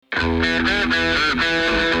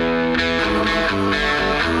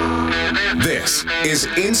This is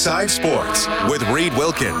Inside Sports with Reed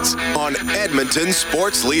Wilkins on Edmonton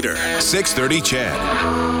Sports Leader, 630 CHED.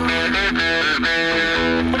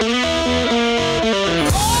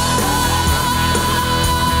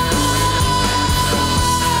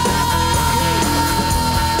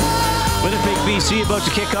 BC about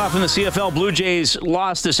to kick off in the CFL. Blue Jays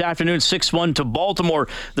lost this afternoon 6-1 to Baltimore.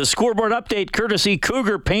 The scoreboard update courtesy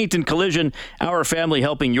Cougar Paint and Collision. Our family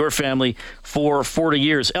helping your family for 40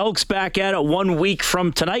 years. Elks back at it 1 week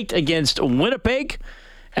from tonight against Winnipeg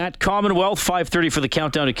at Commonwealth. 5:30 for the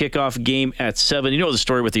countdown to kickoff, game at 7. You know the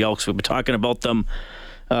story with the Elks. We've been talking about them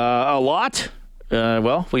a lot.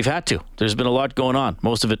 Well, we've had to. There's been a lot going on.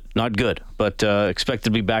 Most of it not good, but expect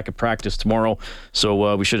to be back at practice tomorrow.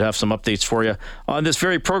 So we should have some updates for you on this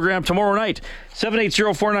very program tomorrow night.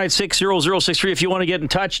 780-496-0063 if you want to get in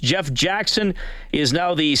touch. Jeff Jackson is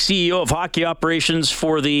now the CEO of hockey operations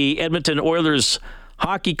for the Edmonton Oilers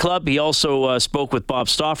Hockey Club. He also spoke with Bob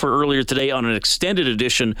Stauffer earlier today on an extended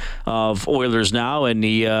edition of Oilers Now, and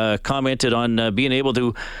he commented on being able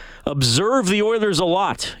to observe the Oilers a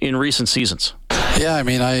lot in recent seasons. Yeah, I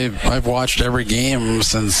mean, I've watched every game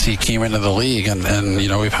since he came into the league, and you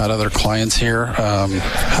know, we've had other clients here,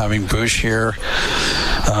 having Bush here,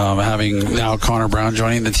 having now Connor Brown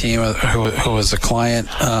joining the team, who was a client.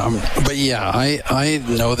 But yeah, I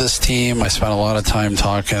know this team. I spent a lot of time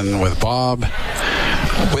talking with Bob,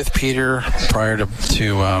 with Peter prior to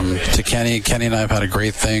Kenny. Kenny and I have had a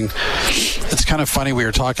great thing. It's kind of funny. We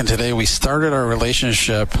were talking today. We started our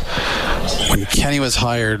relationship when Kenny was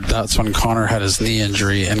hired. That's when Connor had his knee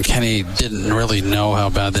injury, and Kenny didn't really know how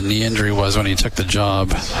bad the knee injury was when he took the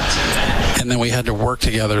job. And then we had to work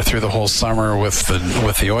together through the whole summer with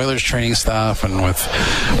the Oilers training staff and with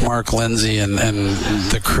Mark Lindsay and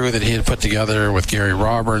the crew that he had put together with Gary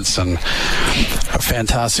Roberts and a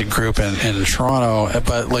fantastic group in Toronto.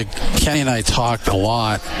 But like Kenny and I talked a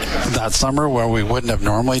lot that summer where we wouldn't have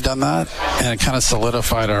normally done that, and it kind of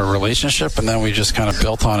solidified our relationship, and then we just kind of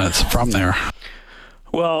built on it from there.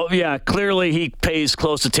 Well, yeah, clearly he pays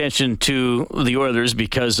close attention to the Oilers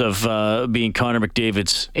because of being Connor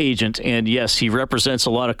McDavid's agent. And yes, he represents a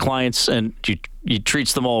lot of clients and he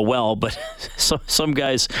treats them all well, but some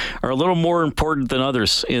guys are a little more important than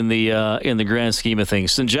others in the grand scheme of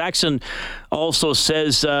things. And Jackson also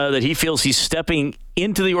says that he feels he's stepping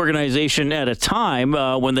into the organization at a time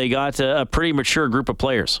when they got a pretty mature group of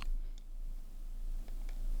players.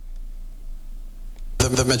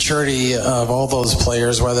 The maturity of all those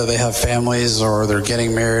players, whether they have families or they're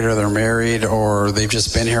getting married or they're married or they've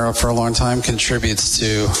just been here for a long time, contributes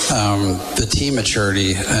to the team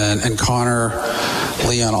maturity. And Connor,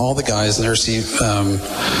 Leon, all the guys, Nursey,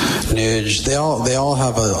 Nuge, they all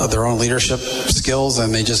have their own leadership skills,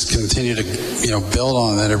 and they just continue to build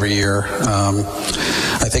on that every year.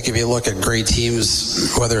 I think if you look at great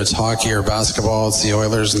teams, whether it's hockey or basketball, it's the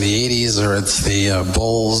Oilers in the 80s or it's the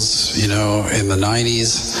Bulls, in the 90s.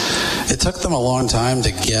 It took them a long time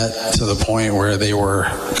to get to the point where they were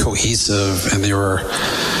cohesive and they were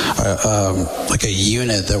like a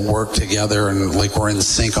unit that worked together and like were in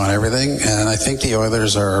sync on everything. And I think the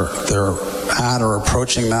Oilers they're at or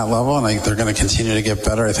approaching that level, and they're going to continue to get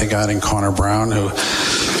better. I think adding Connor Brown, who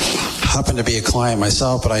happened to be a client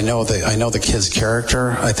myself, but I know the kid's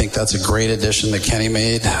character. I think that's a great addition that Kenny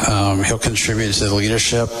made. He'll contribute to the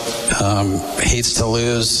leadership. Hates to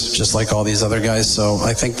lose, just like all these other guys. So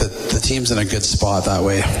I think that the team's in a good spot that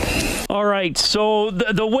way. All right. So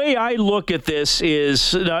the way I look at this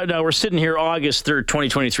is now we're sitting here August 3rd,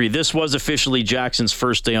 2023. This was officially Jackson's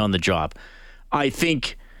first day on the job. I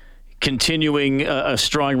think continuing a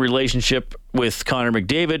strong relationship with Connor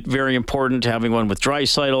McDavid, very important. Having one with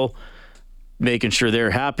Draisaitl, making sure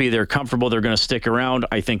they're happy, they're comfortable, they're going to stick around.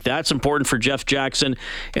 I think that's important for Jeff Jackson.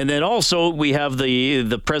 And then also we have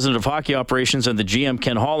the president of hockey operations and the GM,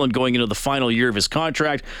 Ken Holland, going into the final year of his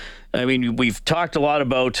contract. I mean, we've talked a lot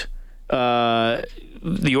about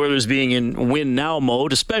the Oilers being in win now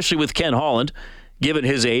mode, especially with Ken Holland, given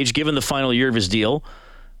his age, given the final year of his deal.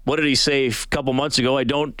 What did he say a couple months ago? I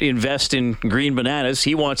don't invest in green bananas.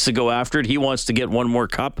 He wants to go after it. He wants to get one more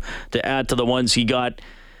cup to add to the ones he got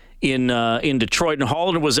in Detroit. And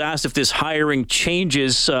Holland was asked if this hiring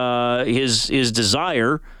changes his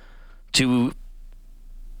desire to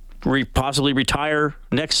possibly retire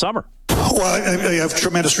next summer. Well, I have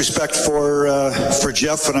tremendous respect for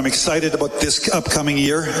Jeff, and I'm excited about this upcoming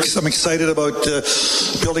year. I'm excited about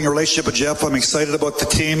building a relationship with Jeff. I'm excited about the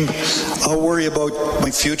team. I'll worry about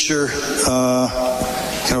my future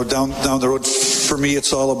down the road. For me,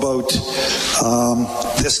 it's all about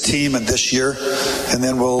this team and this year, and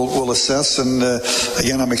then we'll assess. And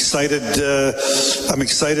again, I'm excited.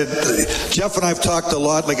 Jeff and I've talked a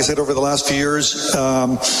lot, like I said, over the last few years.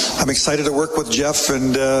 I'm excited to work with Jeff,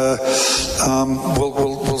 and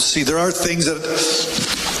we'll see. There are things that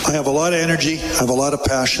I have a lot of energy, I have a lot of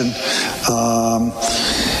passion.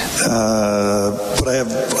 But I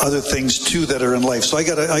have other things too that are in life. So I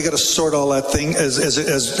gotta sort all that thing as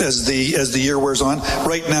the year wears on.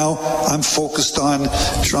 Right now, I'm focused on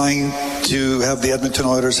trying to have the Edmonton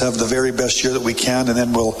Oilers have the very best year that we can, and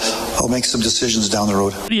then I'll make some decisions down the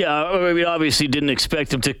road. Yeah, we obviously didn't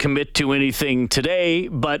expect him to commit to anything today,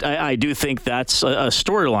 but I do think that's a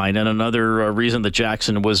storyline and another reason that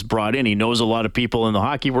Jackson was brought in. He knows a lot of people in the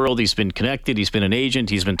hockey world. He's been connected. He's been an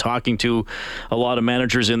agent. He's been talking to a lot of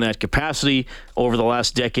managers in that capacity over the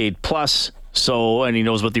last decade plus. So, and he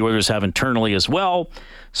knows what the Oilers have internally as well.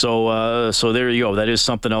 So there you go. That is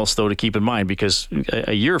something else, though, to keep in mind, because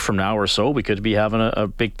a year from now or so, we could be having a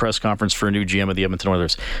big press conference for a new GM of the Edmonton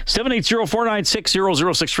Oilers.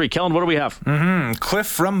 780-496-0063. Kellen, what do we have? Cliff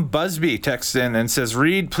from Busby texts in and says,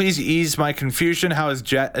 Reed, please ease my confusion. How does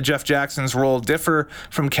Jeff Jackson's role differ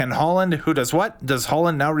from Ken Holland? Who does what? Does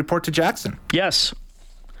Holland now report to Jackson? Yes.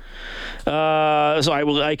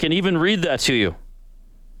 So I can even read that to you.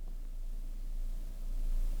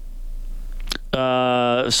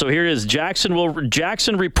 So here it is. Jackson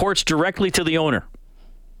reports directly to the owner.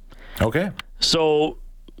 Okay. So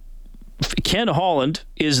Ken Holland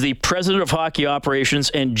is the president of hockey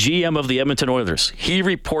operations and GM of the Edmonton Oilers. He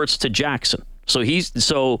reports to Jackson. So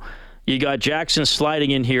you got Jackson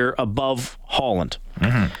sliding in here above Holland.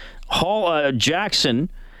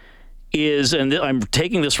 Jackson is, and I'm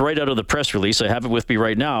taking this right out of the press release. I have it with me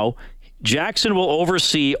right now. Jackson will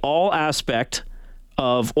oversee all aspect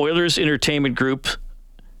of Oilers Entertainment Group,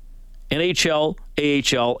 NHL,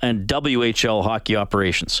 AHL, and WHL hockey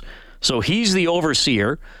operations. So he's the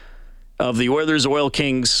overseer of the Oilers, Oil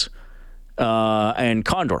Kings, and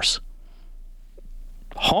Condors.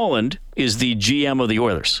 Holland is the GM of the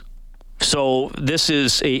Oilers. So this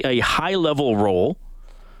is a high-level role.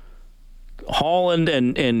 Holland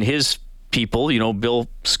and his people, Bill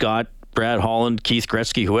Scott, Brad Holland, Keith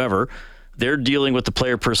Gretzky, whoever, they're dealing with the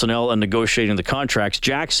player personnel and negotiating the contracts.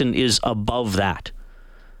 Jackson is above that.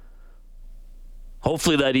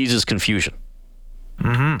 Hopefully that eases confusion.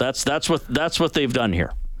 That's what they've done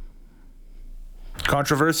here.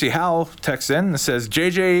 Controversy Hal texts in and says,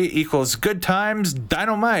 JJ equals good times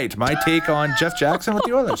dynamite. My take on Jeff Jackson with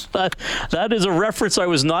the Oilers. That is a reference I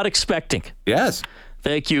was not expecting. Yes.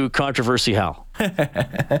 Thank you, Controversy Hal,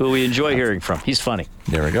 who we enjoy hearing from. He's funny.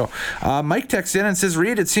 There we go. Mike texts in and says,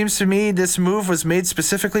 Reed, it seems to me this move was made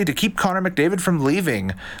specifically to keep Connor McDavid from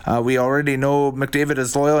leaving. We already know McDavid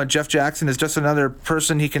is loyal, and Jeff Jackson is just another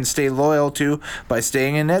person he can stay loyal to by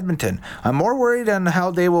staying in Edmonton. I'm more worried on how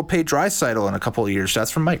they will pay Draisaitl in a couple of years. That's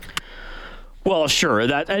from Mike. Well, sure.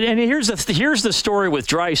 And here's the story with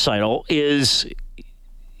Draisaitl is,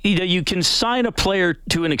 you can sign a player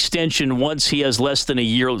to an extension once he has less than a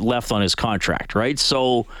year left on his contract, right?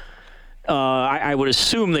 So I would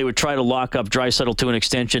assume they would try to lock up Draisaitl to an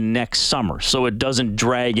extension next summer so it doesn't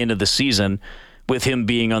drag into the season with him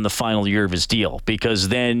being on the final year of his deal, because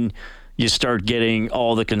then you start getting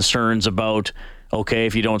all the concerns about, okay,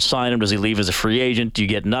 if you don't sign him, does he leave as a free agent? Do you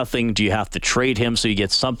get nothing? Do you have to trade him so you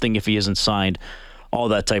get something if he isn't signed? All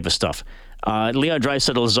that type of stuff. Leon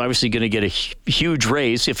Draisaitl is obviously going to get a huge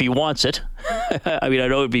raise if he wants it. I mean, I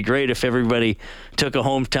know it'd be great if everybody took a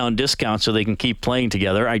hometown discount so they can keep playing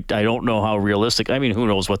together. I don't know how realistic. I mean, who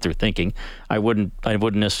knows what they're thinking. I wouldn't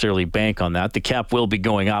necessarily bank on that. The cap will be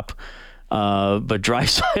going up. But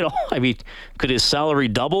Draisaitl, I mean, could his salary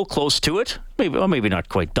double, close to it? Maybe not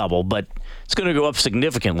quite double, but it's going to go up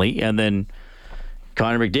significantly. And then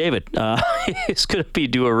Connor McDavid is going to be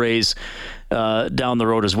due a raise down the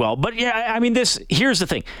road as well. But yeah, I mean, here's the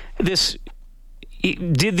thing.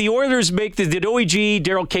 Did the Oilers did OEG,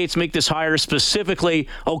 Daryl Cates make this hire specifically,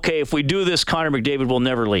 okay, if we do this, Connor McDavid will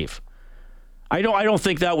never leave? I don't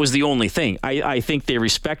think that was the only thing. I think they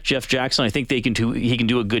respect Jeff Jackson. I think he can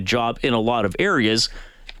do a good job in a lot of areas,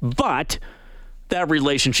 but that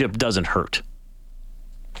relationship doesn't hurt.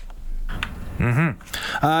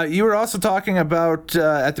 You were also talking about,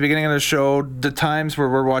 at the beginning of the show, the times where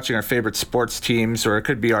we're watching our favorite sports teams, or it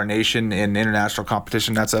could be our nation in international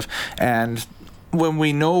competition, that stuff. And when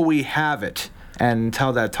we know we have it, and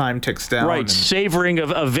how that time ticks down. Right, savoring of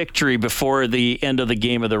a victory before the end of the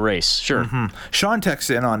game of the race. Sure. Sean texts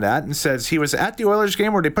in on that and says he was at the Oilers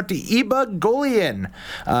game where they put the E-Bug goalie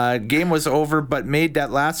in. Game was over, but made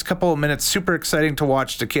that last couple of minutes super exciting to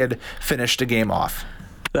watch the kid finish the game off.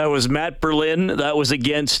 That was Matt Berlin. That was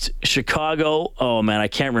against Chicago. Oh, man, I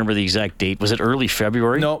can't remember the exact date. Was it early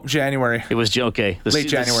February? No, January. It was, okay. Late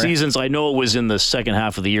January. The seasons, I know it was in the second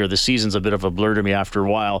half of the year. The season's a bit of a blur to me after a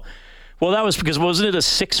while. Well, that was because, wasn't it a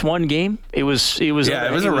 6-1 game? It was a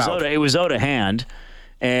rout. It was out of hand.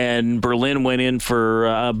 And Berlin went in for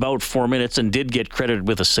about 4 minutes and did get credited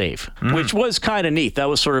with a save, which was kind of neat. That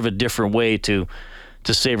was sort of a different way to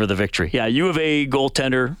savor the victory. Yeah, U of A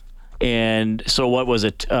goaltender. And so what was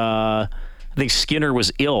it? I think Skinner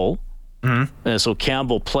was ill. So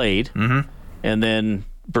Campbell played. And then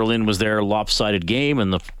Berlin was there, lopsided game,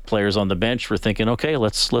 and the players on the bench were thinking, okay,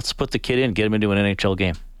 let's put the kid in, get him into an NHL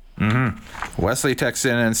game. Wesley texts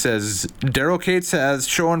in and says, Daryl Cates has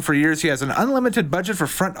shown for years he has an unlimited budget for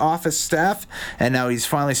front office staff, and now he's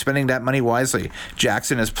finally spending that money wisely.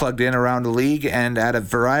 Jackson is plugged in around the league and at a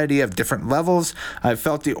variety of different levels. I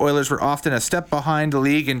felt the Oilers were often a step behind the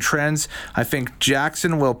league in trends. I think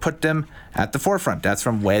Jackson will put them at the forefront. That's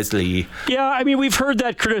from Wesley. Yeah, I mean, we've heard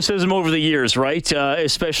that criticism over the years, right?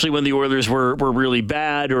 Especially when the Oilers were really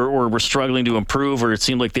bad or were struggling to improve, or it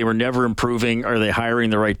seemed like they were never improving. Are they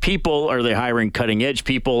hiring the right people? Are they hiring cutting-edge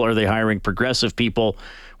people? Are they hiring progressive people?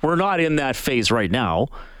 We're not in that phase right now.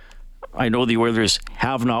 I know the Oilers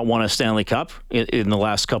have not won a Stanley Cup in the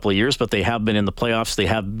last couple of years, but they have been in the playoffs. They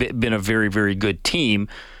have been a very, very good team.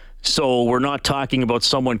 So we're not talking about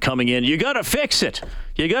someone coming in, you got to fix it.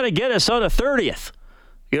 You got to get us out of 30th.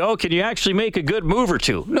 Can you actually make a good move or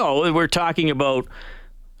two? No, we're talking about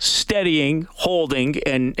steadying, holding,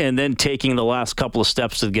 and then taking the last couple of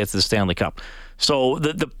steps to get to the Stanley Cup. So,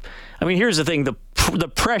 here's the thing.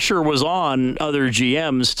 The pressure was on other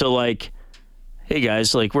GMs to hey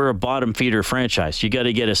guys, we're a bottom feeder franchise. You got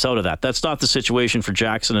to get us out of that. That's not the situation for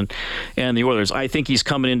Jackson and the Oilers. I think he's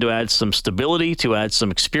coming in to add some stability, to add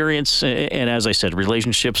some experience, and as I said,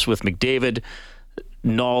 relationships with McDavid,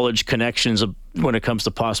 knowledge, connections when it comes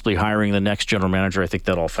to possibly hiring the next general manager. I think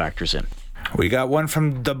that all factors in. We got one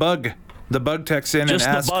from The Bug. The Bug texts in Just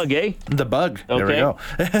and asks... The Bug, eh? The Bug. Okay. There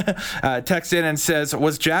we go. Texts in and says,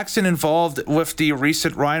 was Jackson involved with the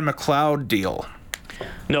recent Ryan McLeod deal?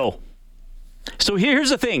 No. So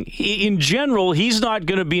here's the thing. In general, he's not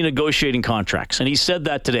going to be negotiating contracts, and he said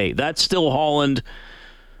that today. That's still Holland,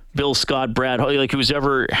 Bill Scott, Brad, who's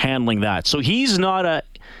ever handling that. So he's not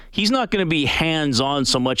going to be hands-on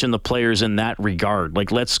so much in the players in that regard.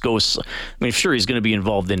 Let's go. Sure, he's going to be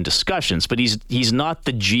involved in discussions, but he's not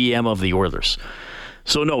the GM of the Oilers.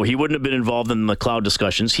 So, no, he wouldn't have been involved in the McLeod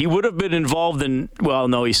discussions. He would have been involved in,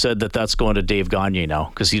 he said that's going to Dave Gagne now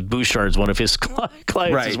because Bouchard's one of his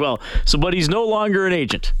clients as well. So, but he's no longer an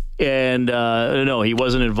agent. And, no, he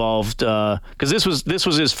wasn't involved because this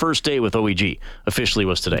was his first day with OEG, officially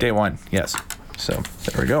was today. Day one, yes. So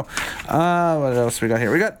there we go. What else we got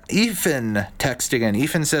here? We got Ethan texting in.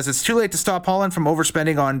 Ethan says it's too late to stop Holland from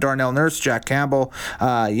overspending on Darnell Nurse, Jack Campbell,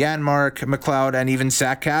 Janmark, McLeod, and even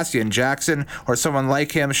Zach Kassian. Jackson or someone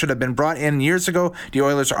like him should have been brought in years ago. The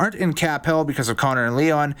Oilers aren't in cap hell because of Connor and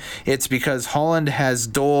Leon. It's because Holland has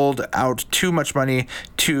doled out too much money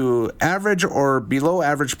to average or below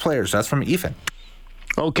average players. That's from Ethan.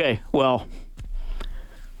 Okay.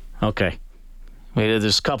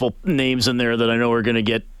 There's a couple names in there that I know are going to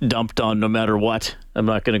get dumped on no matter what. I'm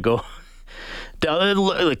not going to go.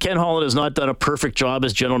 Ken Holland has not done a perfect job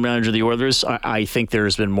as general manager of the Oilers. I think there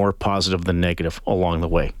has been more positive than negative along the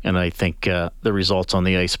way, and I think the results on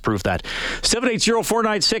the ice prove that.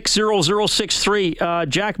 780-496-0063.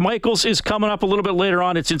 Jack Michaels is coming up a little bit later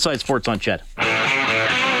on. It's Inside Sports on Ched.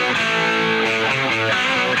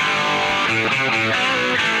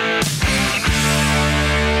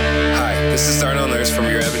 This is Darnell Nurse from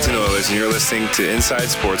your Edmonton Oilers, and you're listening to Inside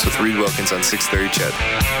Sports with Reed Wilkins on 630 Ched.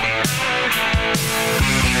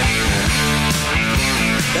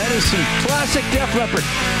 That is some classic Def Leppard.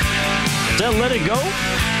 Is that Let It Go?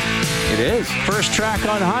 It is. First track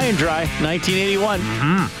on High and Dry, 1981.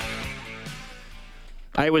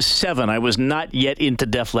 I was 7. I was not yet into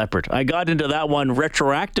Def Leppard. I got into that one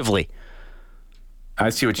retroactively. I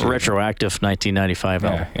see what you mean. Retroactive 1995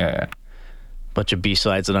 album. Yeah. Bunch of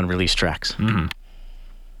B-sides and unreleased tracks.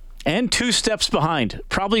 And Two Steps Behind.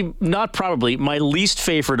 My least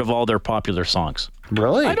favorite of all their popular songs.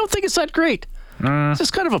 Really? I don't think it's that great. It's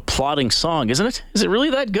just kind of a plodding song, isn't it? Is it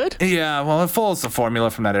really that good? Yeah, well, it follows the formula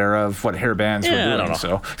from that era of what hair bands were doing. I don't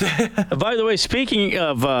know. By the way, speaking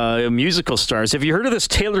of musical stars, have you heard of this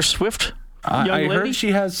Taylor Swift young I lady. heard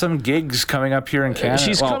she has some gigs coming up here in Canada.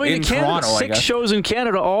 She's coming in to Canada. Toronto, 6 shows in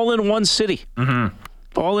Canada, all in one city. Mm-hmm.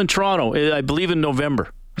 All in Toronto, I believe in November.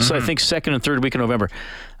 So I think second and third week in November.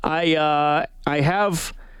 I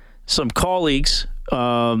have some colleagues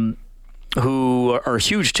who are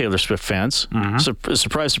huge Taylor Swift fans.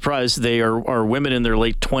 Surprise, surprise, they are women in their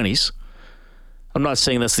late 20s. I'm not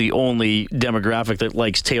saying that's the only demographic that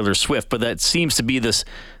likes Taylor Swift, but that seems to be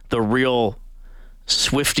the real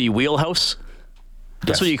Swiftie wheelhouse.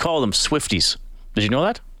 That's what you call them, Swifties. Did you know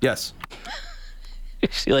that? Yes.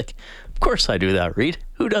 You're like, of course I do that, Reed.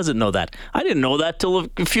 Who doesn't know that? I didn't know that till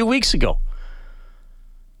a few weeks ago.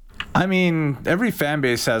 I mean, every fan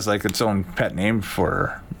base has like its own pet name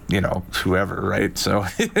for, whoever, right? So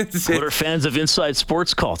what are fans of Inside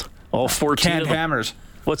Sports called? All 14 Canned of them. Hammers.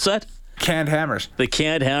 What's that? Canned Hammers. The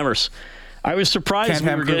Canned Hammers. I was surprised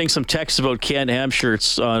we were getting some texts about Canned Ham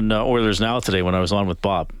shirts on Oilers Now today when I was on with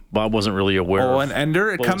Bob. Bob wasn't really aware. Oh, and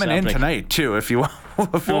they're coming in tonight too. If you want.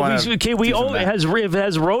 We owe. Has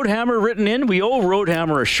Roadhammer written in? We owe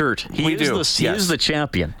Roadhammer a shirt. He is the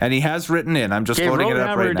champion, and he has written in. I'm just loading it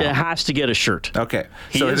up right now. Roadhammer has to get a shirt. Okay,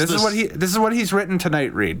 so this is what he's written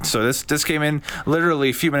tonight, Reed. So this came in literally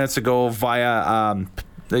a few minutes ago via.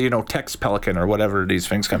 Text Pelican or whatever these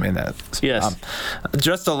things come in at. Yes.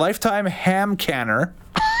 Just a lifetime ham canner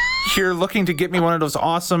here looking to get me one of those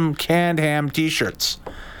awesome canned ham t-shirts.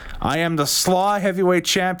 I am the Slaw heavyweight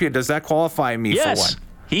champion. Does that qualify me for one? Yes,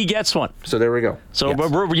 he gets one. So there we go. So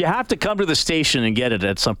you have to come to the station and get it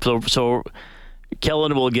at some. So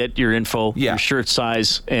Kellen will get your info, your shirt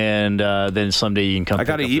size, and then someday you can come. I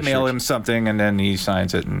got to email him something, and then he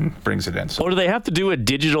signs it and brings it in. So. Oh, do they have to do a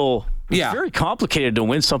digital? It's very complicated to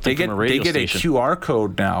win something from a radio station. They get a QR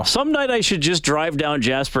code now. Some night I should just drive down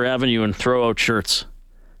Jasper Avenue and throw out shirts.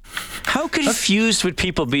 How confused would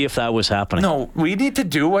people be if that was happening? No, we need to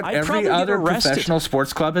do what every other professional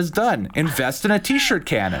sports club has done. Invest in a T-shirt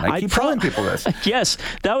cannon. I keep telling people this. Yes,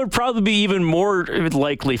 that would probably be even more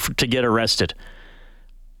likely to get arrested.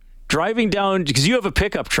 Driving down, because you have a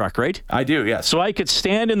pickup truck, right? I do, yes. So I could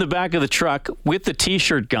stand in the back of the truck with the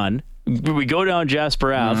T-shirt gun. We go down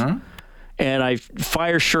Jasper Ave, and I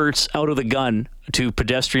fire shirts out of the gun to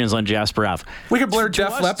pedestrians on Jasper Ave. We could blur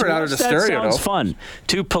Def Leppard out of the stereo. That sounds fun.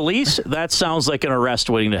 To police, that sounds like an arrest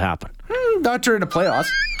waiting to happen. Not during the playoffs.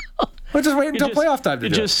 We're just waiting until playoff time to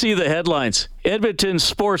do it. Just see the headlines. Edmonton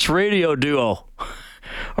sports radio duo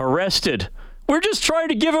arrested. We're just trying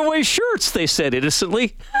to give away shirts, they said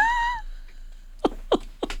innocently.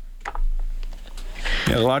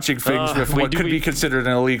 Launching things with what could be considered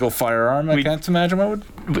an illegal firearm. I can't imagine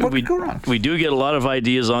what would go wrong. We do get a lot of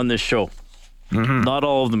ideas on this show. Not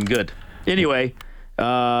all of them good. Anyway,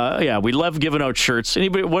 we love giving out shirts.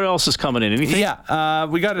 Anybody? What else is coming in? Anything? Yeah,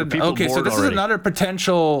 we got it. Okay, so this is another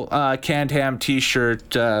potential Canned Ham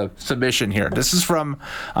T-shirt submission here. This is from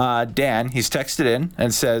Dan. He's texted in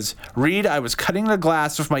and says, "Reed, I was cutting the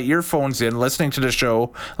glass with my earphones in, listening to the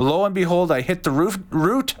show. Lo and behold, I hit the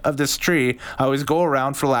root of this tree I always go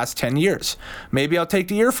around for the last 10 years. Maybe I'll take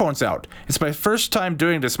the earphones out. It's my first time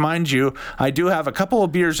doing this, mind you. I do have a couple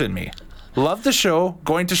of beers in me. Love the show.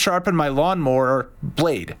 Going to sharpen my lawnmower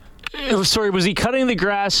blade." Sorry, was he cutting the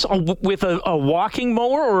grass with a walking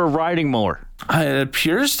mower or a riding mower? It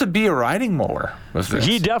appears to be a riding mower.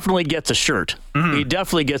 He definitely gets a shirt. He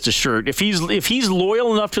definitely gets a shirt. If he's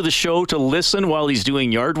loyal enough to the show to listen while he's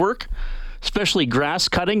doing yard work, especially grass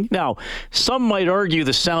cutting. Now, some might argue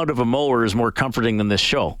the sound of a mower is more comforting than this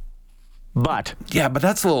show. But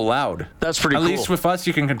that's a little loud. That's pretty cool. At least with us,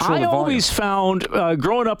 you can control the volume. I always found,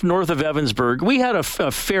 growing up north of Evansburg, we had a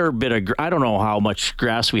fair bit of, I don't know how much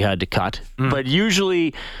grass we had to cut, but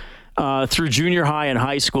usually through junior high and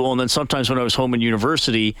high school, and then sometimes when I was home in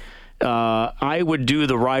university, I would do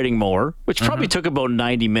the riding mower, which probably took about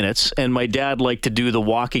 90 minutes, and my dad liked to do the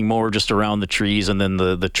walking mower just around the trees, and then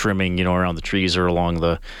the trimming, around the trees or along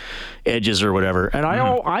the edges or whatever. And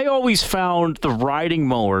I always found the riding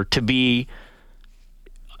mower to be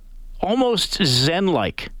almost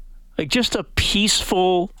zen-like, like just a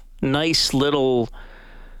peaceful, nice little.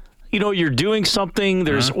 You're doing something,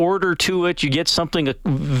 there's order to it, you get something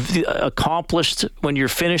accomplished when you're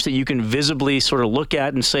finished that you can visibly sort of look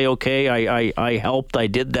at and say, okay, I helped, I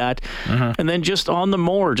did that. And then just on the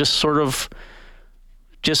mower, just sort of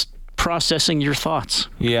just processing your thoughts.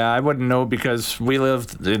 Yeah, I wouldn't know because we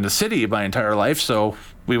lived in the city my entire life, so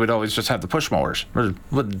we would always just have the push mowers.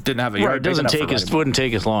 We didn't have a yard. It wouldn't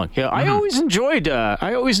take as long. Yeah, I always enjoyed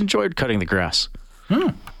cutting the grass.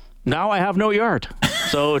 Now I have no yard,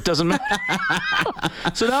 so it doesn't matter.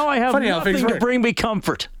 So now I have nothing to bring me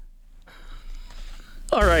comfort.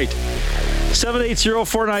 All right.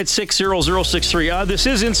 780-496-0063. This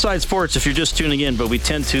is Inside Sports if you're just tuning in, but we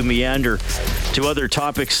tend to meander to other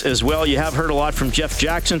topics as well. You have heard a lot from Jeff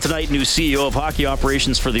Jackson tonight, new CEO of hockey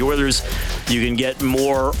operations for the Oilers. You can get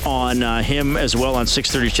more on him as well on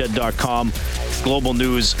 630ched.com,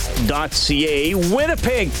 globalnews.ca.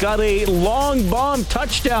 Winnipeg got a long bomb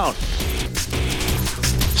touchdown.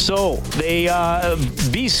 So they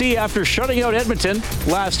BC, after shutting out Edmonton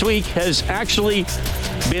last week, has actually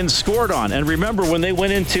been scored on. And remember, when they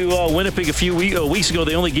went into Winnipeg a few weeks ago,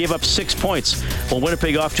 they only gave up 6 points. Well,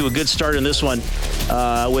 Winnipeg off to a good start in this one.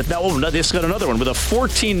 They just got another one with a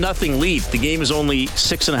 14-0 lead. The game is only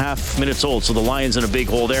 6.5 minutes old, so the Lions in a big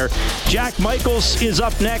hole there. Jack Michaels is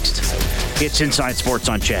up next. It's Inside Sports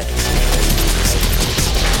on Ched.